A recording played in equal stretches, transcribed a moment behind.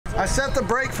I set the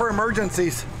brake for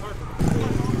emergencies.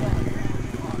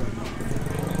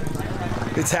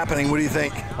 It's happening. What do you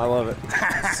think? I love it.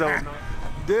 So,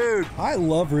 dude, I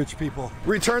love rich people.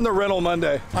 Return the rental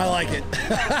Monday. I like it.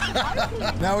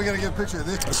 Now we gotta get a picture of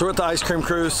this. So we're at the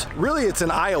IceCreamCruise. Really, it's in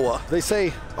Iowa. They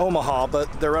say Omaha,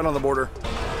 but they're right on the border.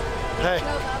 Hey,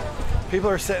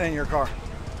 people are sitting in your car.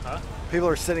 Huh? People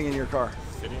are sitting in your car.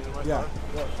 Sitting in my car? Yeah.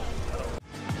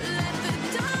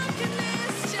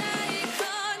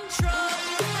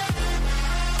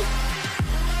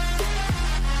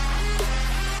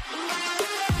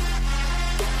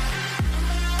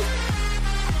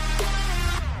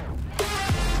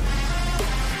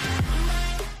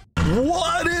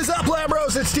 What is up,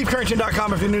 Lambros? It's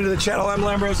SteveCurrington.com. If you're new to the channel, I'm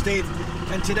Lambros Steve.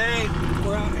 And today,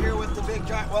 we're out here with the big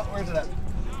giant, well, where's it at?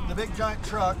 The big giant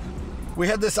truck. We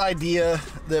had this idea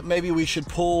that maybe we should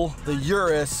pull the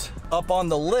Urus up on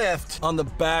the lift on the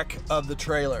back of the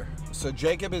trailer. So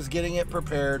Jacob is getting it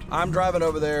prepared. I'm driving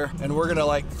over there, and we're gonna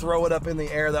like throw it up in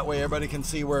the air. That way everybody can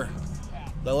see where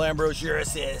the Lambros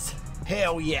Urus is.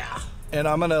 Hell yeah. And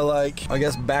I'm gonna like, I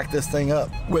guess, back this thing up.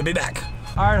 We'll be back.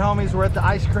 All right, homies, we're at the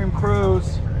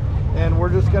IceCreamCruise, and we're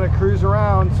just gonna cruise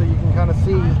around so you can kind of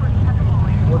see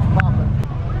what's popping.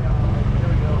 Here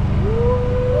we go.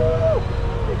 Woo!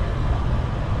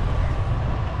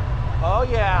 Oh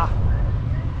yeah.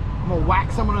 I'm gonna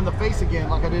whack someone in the face again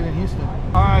like I did in Houston.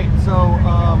 All right, so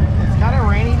it's kind of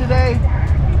rainy today,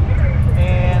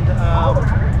 and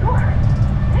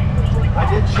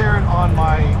I did share it on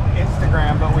my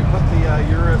Instagram, but we put the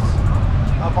Urus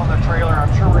up on the trailer.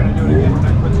 I'm sure we're gonna do it again when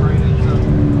it quits raining, so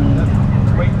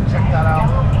let's wait and check that out.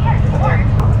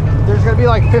 And there's gonna be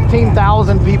like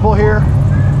 15,000 people here,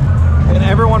 and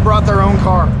everyone brought their own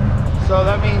car. So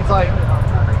that means like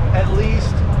at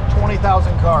least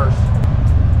 20,000 cars.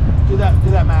 Do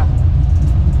that math.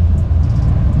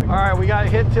 All right, we got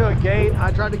hit to a gate.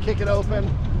 I tried to kick it open,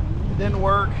 it didn't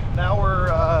work. Now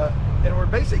we're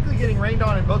basically getting rained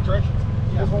on in both directions.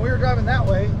 Because when we were driving that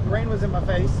way, the rain was in my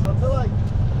face. I feel like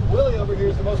Willie over here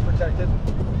is the most protected.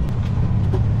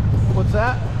 What's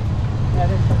that?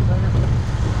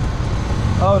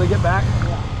 Oh, to get back?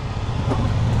 Yeah.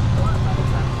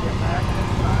 Get back.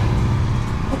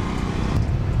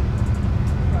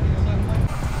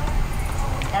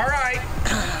 All right.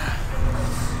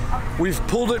 We've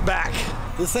pulled it back.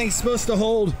 This thing's supposed to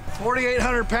hold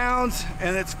 4,800 pounds,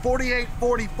 and it's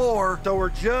 4,844. So we're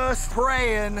just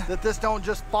praying that this don't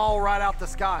just fall right out the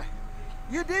sky.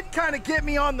 You did kind of get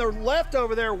me on the left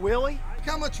over there, Willie. Look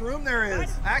how much room there is.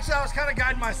 Actually, I was kind of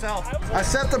guiding myself. I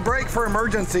set the brake for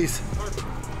emergencies.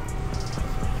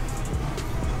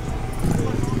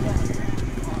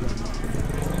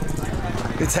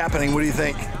 It's happening. What do you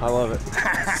think? I love it.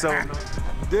 So,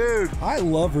 dude, I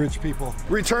love rich people.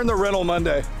 Return the rental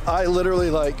Monday. I literally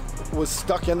like was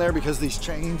stuck in there because these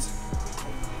chains.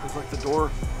 There's like the door,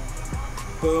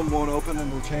 boom, won't open and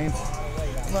the chains.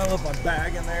 And I left my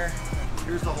bag in there.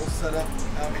 Here's the whole setup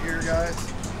out here, guys.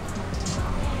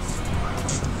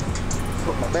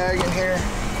 Put my bag in here.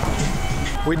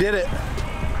 We did it.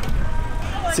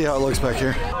 See how it looks back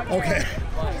here. Okay.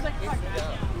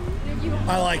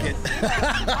 I like it.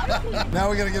 Now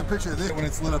we gotta get a picture of this when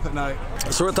it's lit up at night.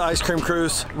 So we're at the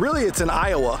IceCreamCruise. Really, it's in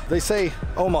Iowa. They say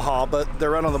Omaha, but they're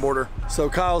right on the border. So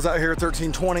Kyle's out here at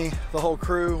 1320, the whole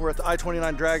crew. We're at the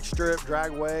I-29 drag strip,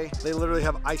 dragway. They literally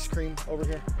have ice cream over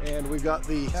here. And we've got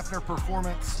the Hefner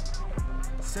Performance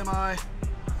semi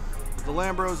with the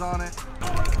Lambros on it.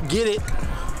 Get it.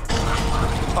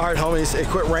 All right, homies, it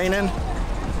quit raining.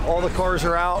 All the cars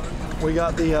are out. We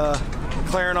got the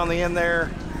McLaren on the end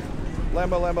there.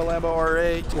 Lambo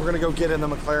R8. We're gonna go get in the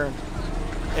McLaren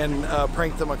and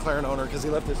prank the McLaren owner because he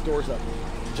left his doors up.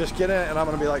 Just get in and I'm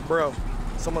gonna be like, bro,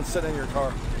 someone's sitting in your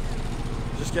car.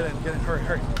 Just get in, hurry,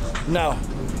 hurry. No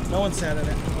one's sat in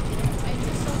it.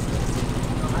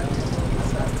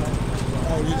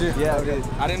 Oh, you did? Yeah, I did.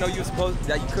 I didn't know you were supposed,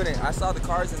 that you couldn't. I saw the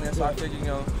cars in there, so I figured, you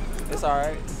know, it's all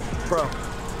right. Bro.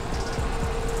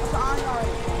 The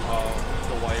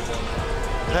white one.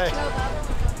 Hey,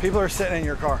 people are sitting in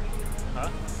your car. Huh?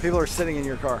 People are sitting in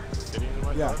your car. Sitting in my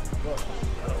car? Yeah. Look.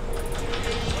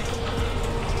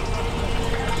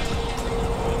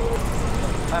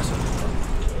 Pass it.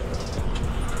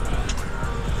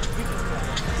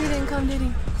 He didn't come, did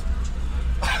he?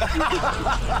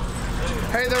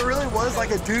 Hey, there really was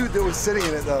like a dude that was sitting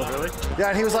in it though. Really? Yeah,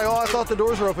 and he was like, oh, I thought the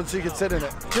doors were open so you could sit in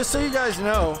it. Just so you guys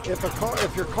know, if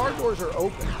your car doors are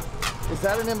open, is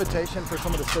that an invitation for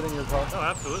someone to sit in your car? Oh,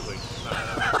 absolutely.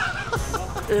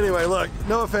 Anyway, look,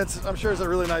 no offense, I'm sure he's a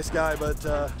really nice guy, but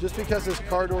just because his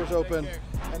car door's open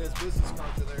and his business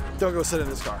cards are there, don't go sit in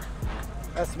his car.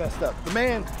 That's messed up. The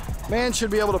man Man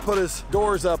should be able to put his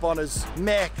doors up on his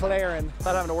McLaren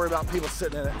without having to worry about people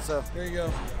sitting in it. So there you go.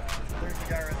 There's the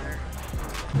guy right there.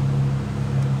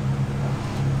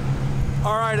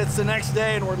 All right, it's the next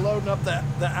day and we're loading up the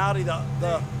Audi,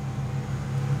 the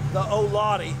old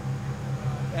Lottie.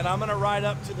 And I'm gonna ride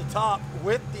up to the top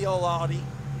with the old Lottie.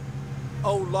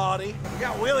 Old Lottie. We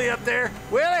got Willie up there.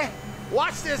 Willie,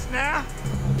 watch this now.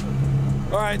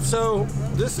 All right, so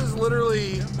this is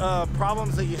literally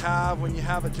problems that you have when you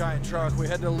have a giant truck. We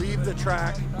had to leave the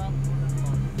track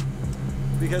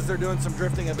because they're doing some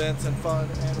drifting events and fun,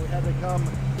 and we had to come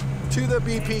to the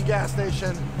BP gas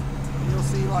station. You'll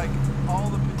see like all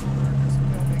the people that are just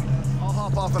filming this. I'll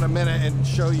hop off in a minute and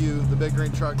show you the big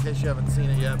green truck in case you haven't seen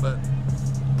it yet, but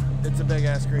it's a big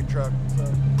ass green truck. So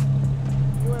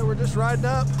anyway, we're just riding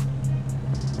up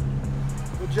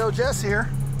with Joe Jess here.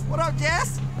 What up,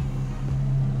 Jess?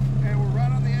 And we're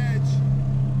right on the edge.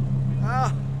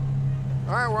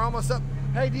 All right, we're almost up.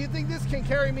 Hey, do you think this can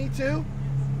carry me too?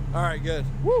 All right, good.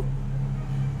 Woo!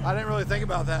 I didn't really think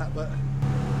about that, but.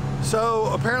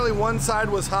 So apparently one side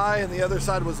was high and the other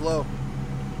side was low.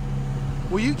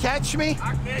 Will you catch me?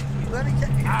 I'll catch you. Let me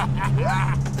catch you.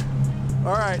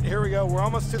 All right, here we go. We're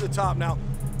almost to the top now.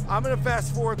 I'm gonna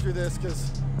fast forward through this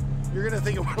because you're gonna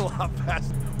think it went a lot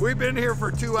faster. We've been here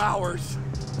for 2 hours,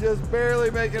 just barely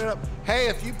making it up. Hey,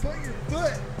 if you put your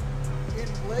foot in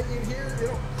leg in here,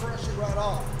 it'll crush it right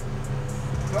off.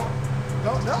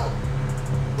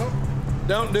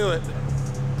 Don't do it.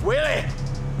 Willie,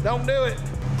 don't do it.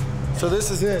 So this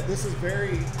is it. This is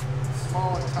very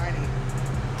small and tiny.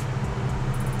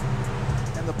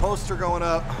 And the posts are going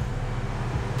up.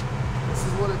 This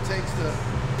is what it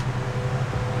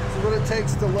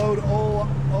takes to load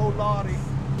old Lottie.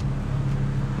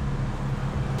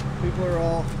 People are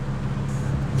all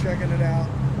checking it out.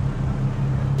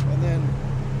 And then,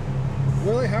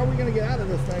 Willie, how are we gonna get out of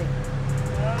this thing?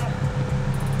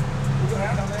 We're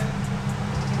gonna come in.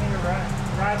 You mean to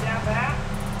ride down back?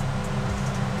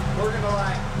 We're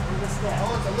gonna step.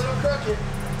 Oh, it's a little crooked.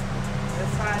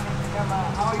 This side needs to come out.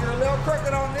 Oh, you're a little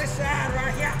crooked on this side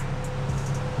right here.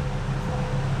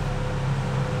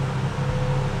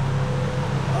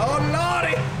 Oh,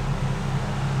 Lordy.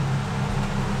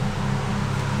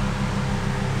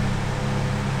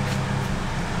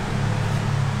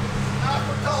 Not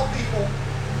for tall people.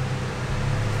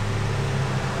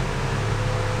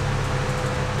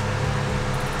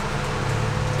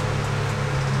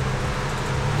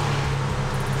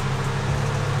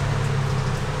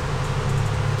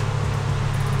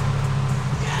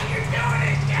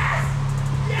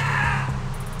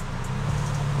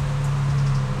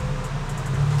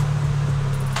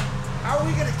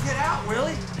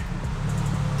 Willie?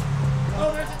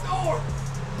 Oh, there's a door.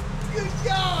 Good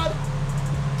God.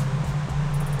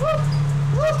 Woo,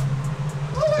 woo.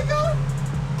 Oh my God.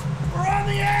 We're on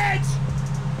the edge.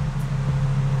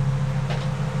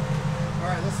 All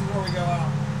right, this is where we go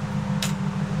out.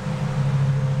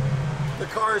 The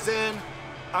car's in.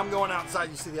 I'm going outside.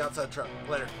 You see the outside truck.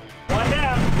 Later. One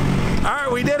down. All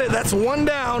right, we did it. That's one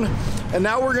down. And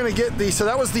now we're going to get the, so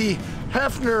that was the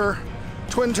Hefner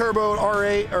twin turbo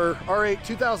R8 or R8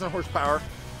 2000 horsepower,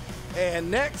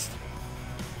 and next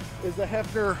is the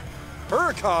Hefner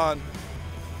Huracan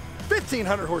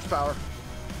 1500 horsepower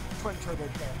twin turbo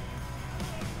car.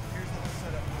 Here's the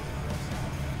setup.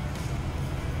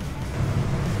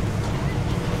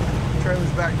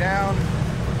 Trailer's back down.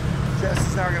 Jess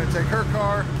is now going to take her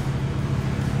car.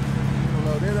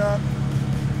 We'll load it up.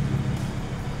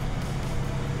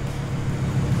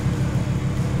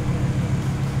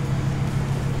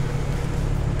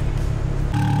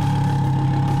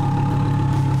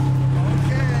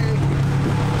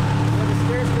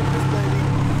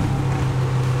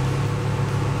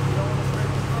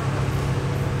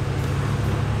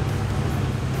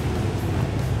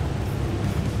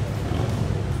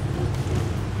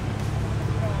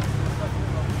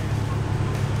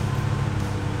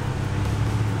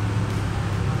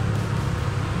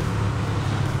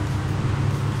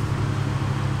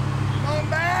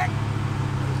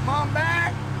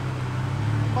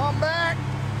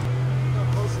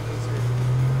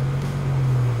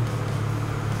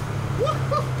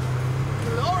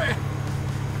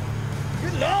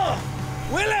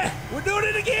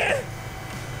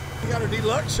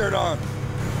 Deluxe shirt on.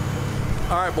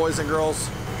 All right, boys and girls,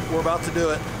 we're about to do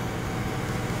it.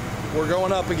 We're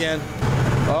going up again.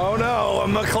 Oh no, a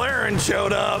McLaren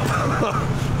showed up.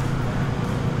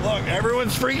 Look,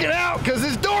 everyone's freaking out because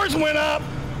his doors went up.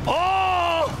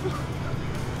 Oh!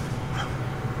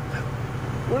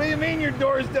 What do you mean your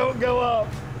doors don't go up?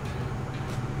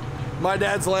 My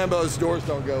dad's Lambo's doors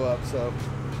don't go up, so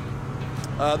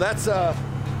That's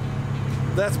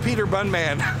Peter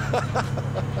Bunman.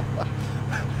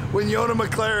 When you own a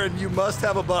McLaren, you must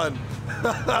have a bun.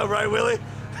 Right, Willie?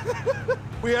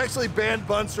 We actually banned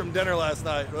buns from dinner last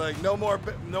night. We're like, no more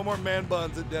man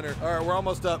buns at dinner. All right, we're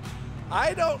almost up.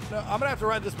 I don't know. I'm gonna have to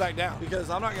ride this back down because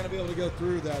I'm not gonna be able to go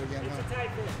through that again. Huh?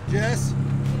 Jess?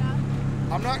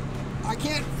 Yeah? I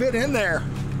can't fit in there.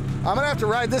 I'm gonna have to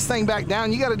ride this thing back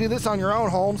down. You gotta do this on your own,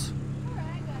 Holmes. All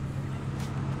right,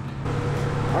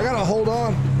 I got I you. gotta hold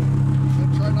on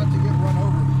and try not to get run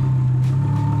over.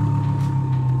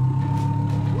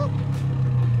 Whoop.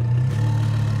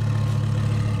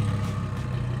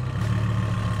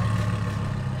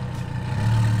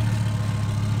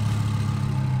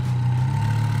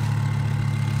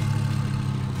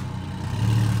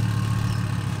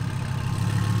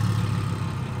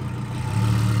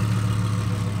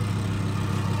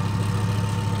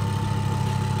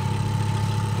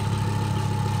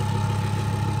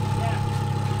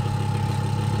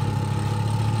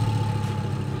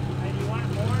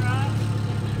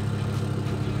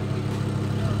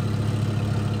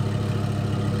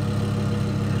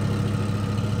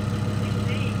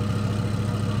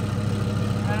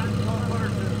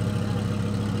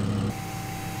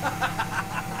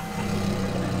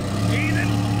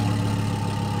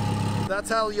 That's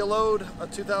how you load a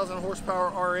 2,000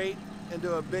 horsepower R8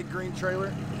 into a big green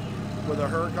trailer with a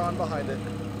Huracan behind it.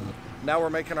 Now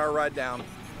we're making our ride down.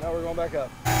 Now we're going back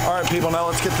up. All right, people, now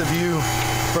let's get the view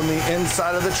from the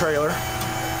inside of the trailer.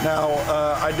 Now,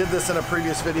 I did this in a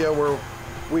previous video where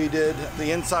we did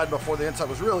the inside before the inside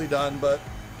was really done, but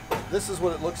this is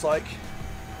what it looks like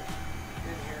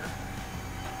in here.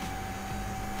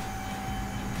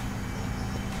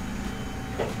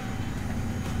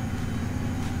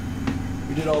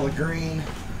 We did all the green.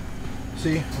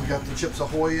 See, we got the Chips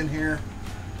Ahoy in here.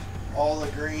 All the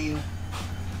green.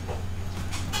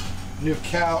 New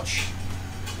couch.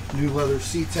 New leather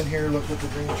seats in here. Look at the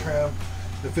green trim.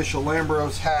 The official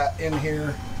Lambros hat in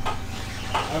here.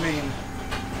 I mean,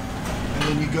 and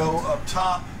then you go up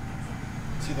top.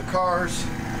 See the cars.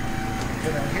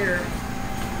 Go down here.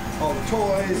 All the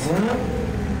toys.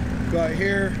 Go out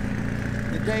here.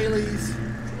 The dailies.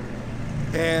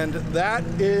 And that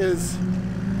is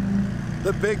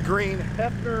the big green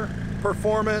Hefner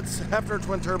Performance, Hefner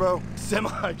Twin Turbo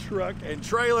semi truck and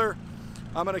trailer.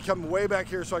 I'm gonna come way back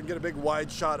here so I can get a big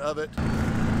wide shot of it.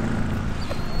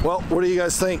 Well, what do you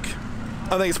guys think?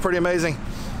 I think it's pretty amazing.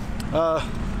 I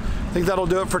think that'll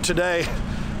do it for today,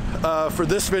 for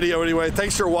this video anyway.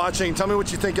 Thanks for watching. Tell me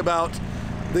what you think about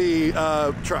the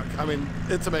truck. I mean,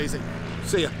 it's amazing.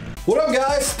 See ya. What up,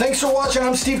 guys? Thanks for watching.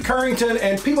 I'm Steve Currington,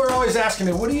 and people are always asking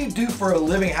me, what do you do for a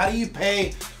living? How do you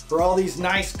pay for all these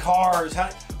nice cars?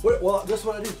 Well, this is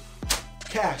what I do.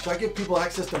 Cash. I give people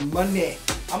access to money.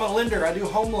 I'm a lender. I do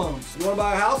home loans. You want to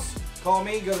buy a house? Call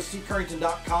me. Go to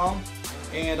stevecurrington.com,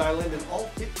 and I lend in all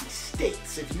 50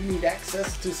 states if you need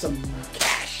access to some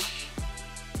cash.